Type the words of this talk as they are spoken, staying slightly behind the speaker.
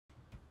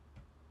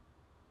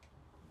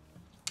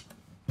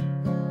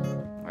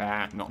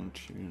not in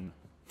tune.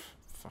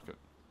 Fuck it.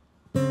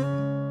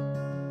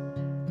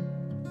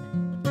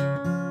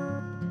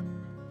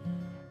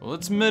 Well,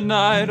 it's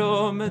midnight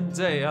or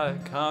midday, I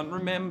can't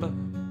remember.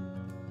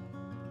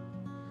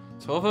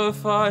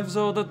 12:05's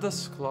all that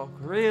this clock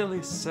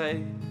really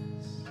says.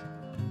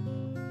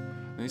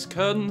 These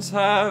curtains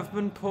have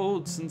been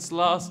pulled since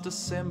last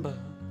December.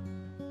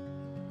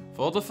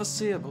 For the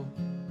foreseeable,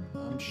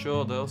 I'm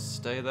sure they'll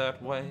stay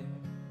that way.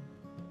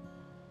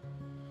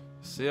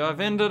 See, I've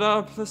ended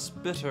up this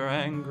bitter,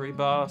 angry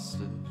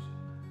bastard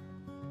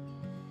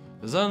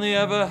who's only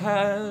ever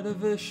had a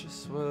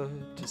vicious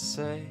word to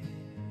say.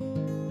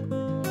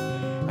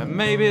 And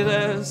maybe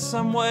there's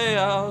some way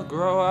I'll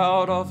grow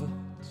out of it,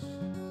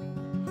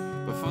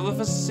 but for the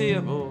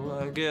foreseeable,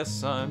 I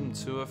guess I'm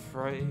too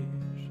afraid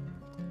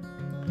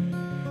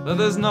that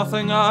there's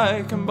nothing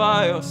I can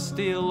buy or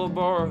steal or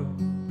borrow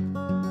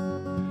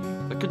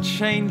that could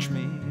change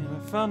me in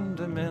a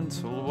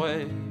fundamental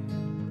way.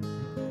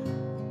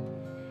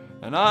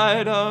 And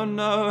I don't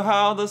know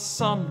how the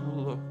sun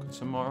will look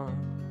tomorrow,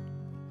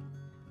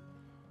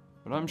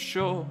 but I'm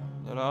sure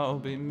that I'll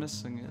be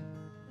missing it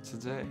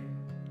today.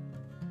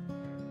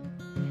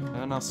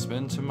 And I'll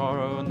spend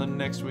tomorrow and the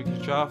next week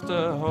each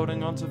after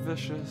holding on to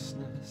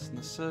viciousness in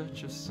the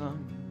search of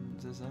some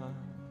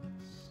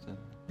disaster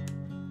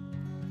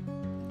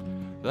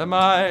that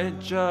might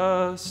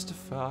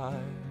justify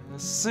a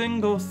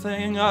single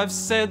thing I've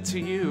said to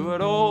you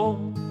at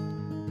all.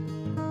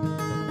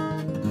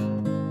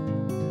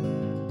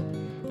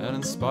 And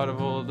in spite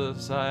of all of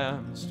this, I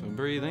am still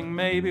breathing.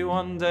 Maybe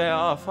one day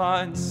I'll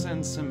find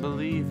sense in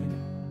believing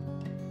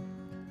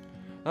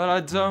that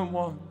I don't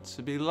want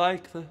to be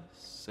like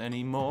this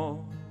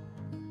anymore.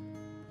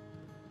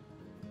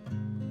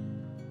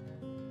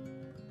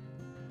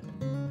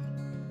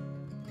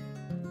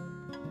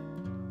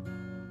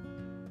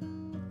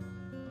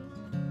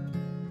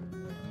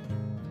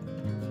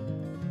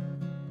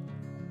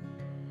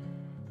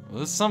 Well,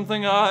 there's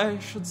something I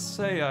should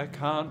say I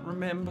can't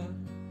remember.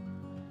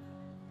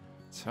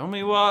 Tell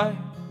me why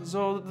is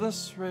all that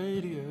this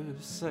radio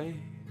says,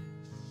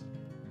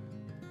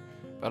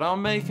 but I'll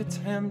make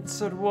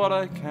attempts at what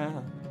I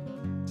can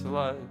till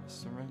I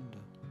surrender,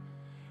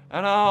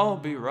 and I'll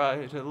be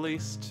right at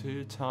least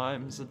 2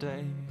 times a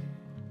day.